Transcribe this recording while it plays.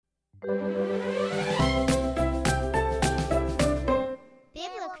Biblically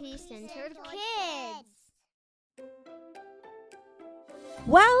Centered Kids.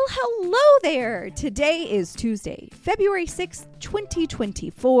 Well, hello there. Today is Tuesday, February 6th,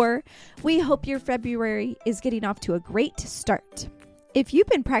 2024. We hope your February is getting off to a great start. If you've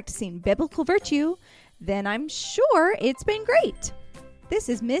been practicing biblical virtue, then I'm sure it's been great. This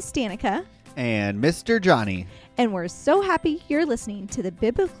is Miss Danica. And Mr. Johnny. And we're so happy you're listening to the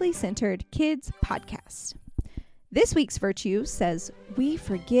Biblically Centered Kids podcast. This week's virtue says, we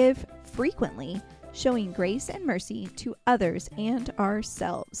forgive frequently, showing grace and mercy to others and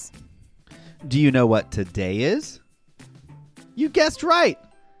ourselves. Do you know what today is? You guessed right.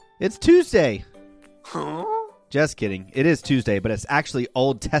 It's Tuesday. Huh? Just kidding. It is Tuesday, but it's actually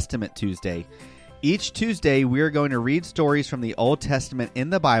Old Testament Tuesday. Each Tuesday, we are going to read stories from the Old Testament in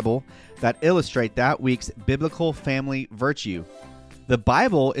the Bible that illustrate that week's biblical family virtue. The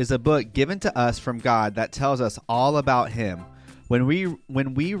Bible is a book given to us from God that tells us all about Him. When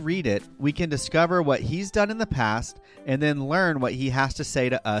we read it, we can discover what He's done in the past and then learn what He has to say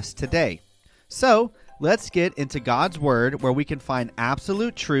to us today. So, let's get into God's Word where we can find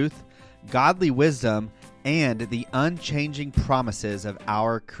absolute truth, godly wisdom, and the unchanging promises of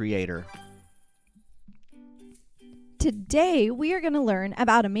our Creator. Today, we are going to learn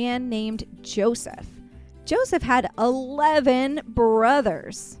about a man named Joseph. Joseph had 11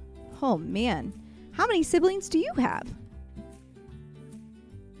 brothers. Oh man, how many siblings do you have?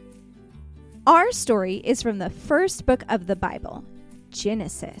 Our story is from the first book of the Bible,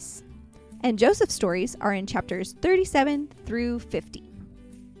 Genesis. And Joseph's stories are in chapters 37 through 50.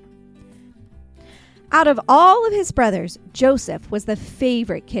 Out of all of his brothers, Joseph was the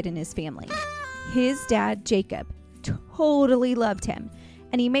favorite kid in his family. His dad, Jacob, totally loved him,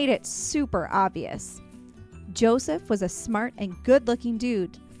 and he made it super obvious. Joseph was a smart and good-looking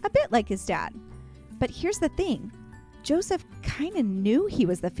dude, a bit like his dad. But here's the thing. Joseph kind of knew he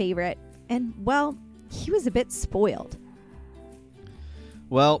was the favorite, and, well, he was a bit spoiled.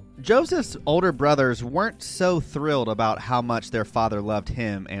 Well, Joseph's older brothers weren't so thrilled about how much their father loved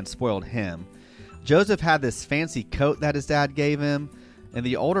him and spoiled him. Joseph had this fancy coat that his dad gave him, and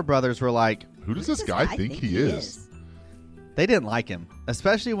the older brothers were like, Who does this guy think he is? They didn't like him,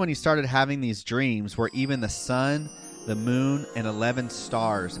 especially when he started having these dreams where even the sun, the moon, and 11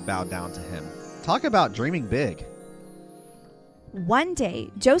 stars bowed down to him. Talk about dreaming big. One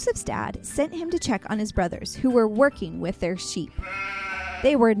day, Joseph's dad sent him to check on his brothers who were working with their sheep.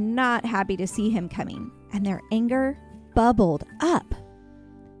 They were not happy to see him coming, and their anger bubbled up.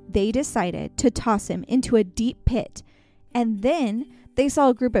 They decided to toss him into a deep pit, and then they saw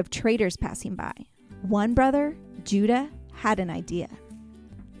a group of traders passing by. One brother, Judah, had an idea.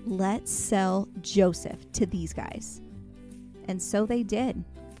 Let's sell Joseph to these guys. And so they did,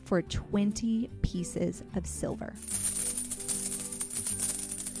 for 20 pieces of silver.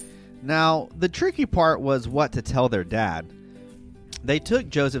 Now, the tricky part was what to tell their dad. They took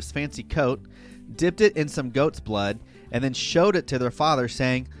Joseph's fancy coat, dipped it in some goat's blood, and then showed it to their father,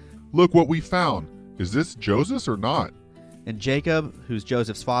 saying, Look what we found. Is this Joseph or not? And Jacob, who's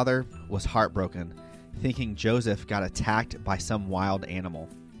Joseph's father, was heartbroken, thinking Joseph got attacked by some wild animal.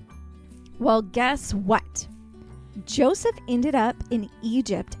 Well, guess what? Joseph ended up in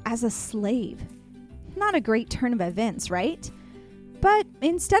Egypt as a slave. Not a great turn of events, right? But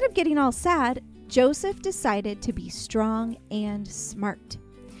instead of getting all sad, Joseph decided to be strong and smart.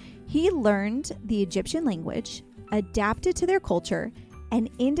 He learned the Egyptian language, adapted to their culture, and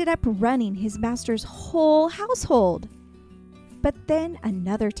ended up running his master's whole household. But then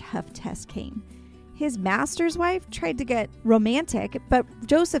another tough test came. His master's wife tried to get romantic, but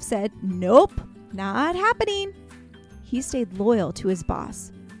Joseph said, nope, not happening. He stayed loyal to his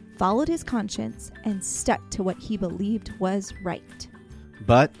boss, followed his conscience, and stuck to what he believed was right.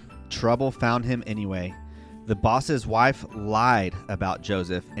 But trouble found him anyway. The boss's wife lied about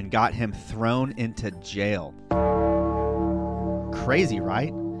Joseph and got him thrown into jail. Crazy,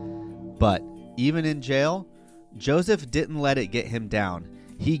 right? But even in jail, Joseph didn't let it get him down.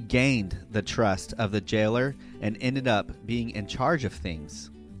 He gained the trust of the jailer and ended up being in charge of things.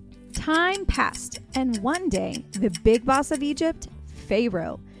 Time passed, and one day, the big boss of Egypt,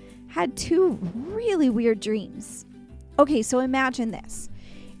 Pharaoh, had two really weird dreams. Okay, so imagine this.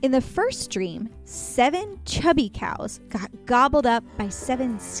 In the first dream, 7 chubby cows got gobbled up by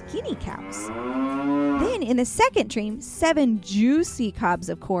 7 skinny cows. Then in the second dream, 7 juicy cobs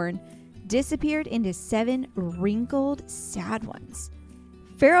of corn disappeared into 7 wrinkled, sad ones.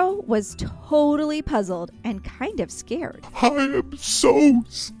 Pharaoh was totally puzzled and kind of scared. I am so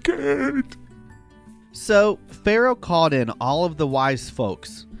scared. So Pharaoh called in all of the wise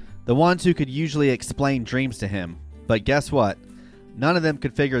folks, the the ones who could usually explain dreams to him. But guess what? None of them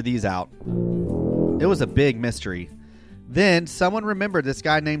could figure these out. It was a big mystery. Then someone remembered this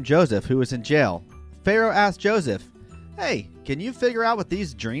guy named Joseph who was in jail. Pharaoh asked Joseph, "Hey, can you figure out what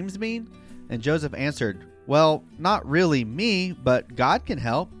these dreams mean?" And Joseph answered, "Well, not really me, but God can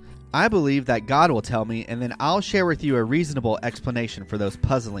help. I believe that God will tell me, and then I'll share with you a reasonable explanation for those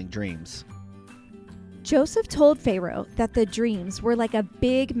puzzling dreams." Joseph told Pharaoh that the dreams were like a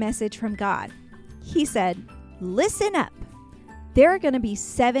big message from God. He said, "Listen up. There are going to be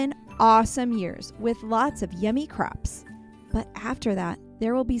 7 awesome years with lots of yummy crops. But after that,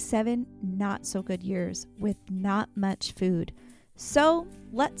 there will be 7 not so good years with not much food. So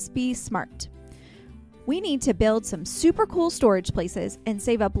let's be smart. We need to build some super cool storage places and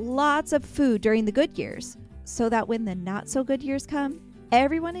save up lots of food during the good years so that when the not so good years come,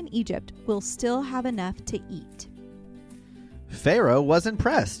 everyone in Egypt will still have enough to eat." Pharaoh was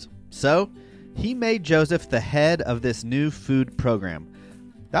impressed, so he made Joseph the head of this new food program.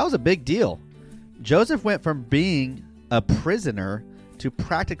 That was a big deal. Joseph went from being a prisoner to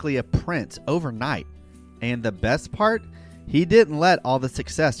practically a prince overnight. And the best part, he didn't let all the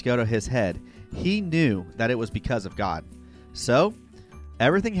success go to his head. He knew that it was because of God. So,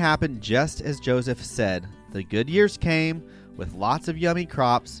 everything happened just as Joseph said. The good years came with lots of yummy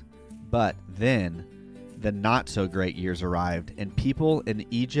crops, but then the not so great years arrived, and people in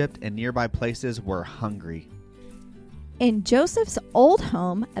Egypt and nearby places were hungry. In Joseph's old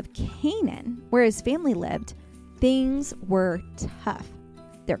home of Canaan, where his family lived, things were tough.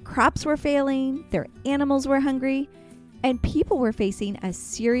 Their crops were failing, their animals were hungry, and people were facing a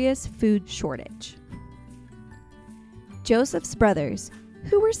serious food shortage. Joseph's brothers,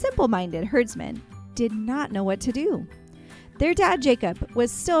 who were simple-minded herdsmen, did not know what to do. Their dad, Jacob,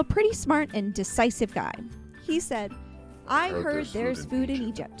 was still a pretty smart and decisive guy. He said, "I heard there's food in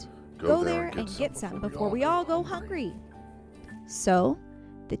Egypt. Go there and get some before we all go hungry." So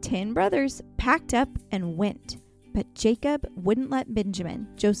the 10 brothers packed up and went. But Jacob wouldn't let Benjamin,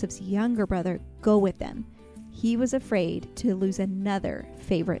 Joseph's younger brother, go with them. He was afraid to lose another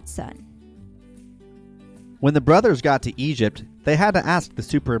favorite son. When the brothers got to Egypt, they had to ask the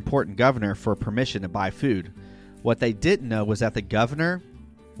super important governor for permission to buy food. What they didn't know was that the governor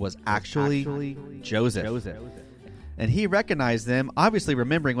was actually Joseph. And he recognized them, obviously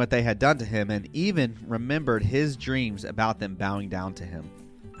remembering what they had done to him, and even remembered his dreams about them bowing down to him.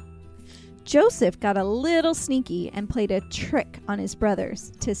 Joseph got a little sneaky and played a trick on his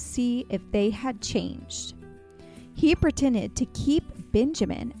brothers to see if they had changed. He pretended to keep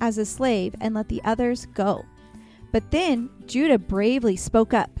Benjamin as a slave and let the others go. But then Judah bravely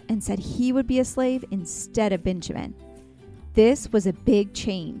spoke up and said he would be a slave instead of Benjamin. This was a big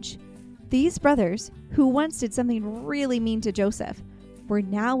change. These brothers, who once did something really mean to Joseph, were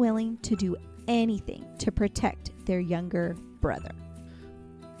now willing to do anything to protect their younger brother.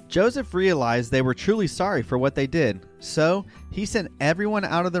 Joseph realized they were truly sorry for what they did, so he sent everyone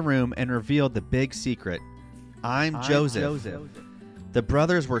out of the room and revealed the big secret. I'm Joseph. The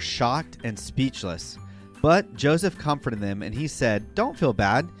brothers were shocked and speechless, but Joseph comforted them and he said, "Don't feel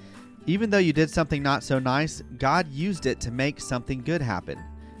bad. Even though you did something not so nice, God used it to make something good happen.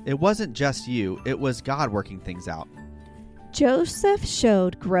 It wasn't just you, it was God working things out." Joseph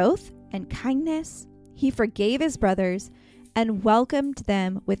showed growth and kindness. He forgave his brothers and welcomed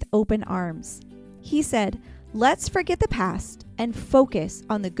them with open arms. He said, "Let's forget the past and focus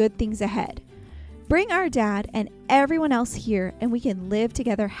on the good things ahead. Bring our dad and everyone else here and we can live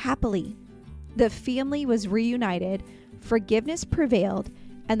together happily." The family was reunited, forgiveness prevailed,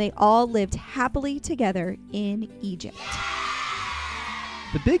 and they all lived happily together in Egypt.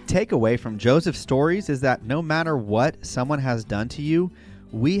 The big takeaway from Joseph's stories is that no matter what someone has done to you,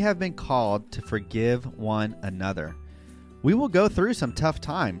 we have been called to forgive one another. We will go through some tough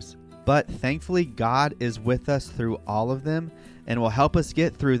times, but thankfully God is with us through all of them and will help us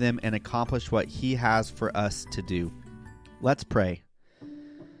get through them and accomplish what He has for us to do. Let's pray.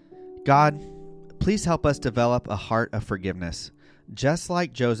 God, please help us develop a heart of forgiveness, just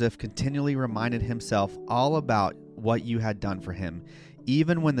like Joseph continually reminded himself all about what you had done for him,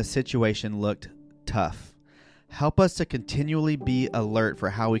 even when the situation looked tough. Help us to continually be alert for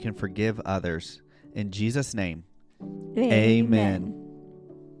how we can forgive others. In Jesus' name, Amen.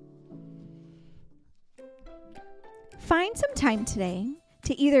 Find some time today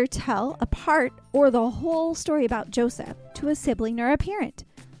to either tell a part or the whole story about Joseph to a sibling or a parent.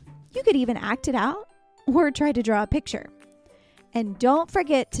 You could even act it out or try to draw a picture. And don't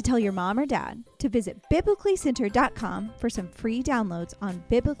forget to tell your mom or dad to visit biblicallycentered.com for some free downloads on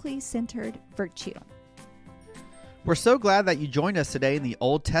biblically centered virtue. We're so glad that you joined us today in the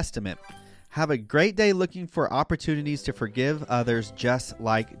Old Testament. Have a great day looking for opportunities to forgive others just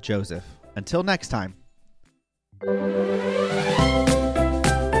like Joseph. Until next time.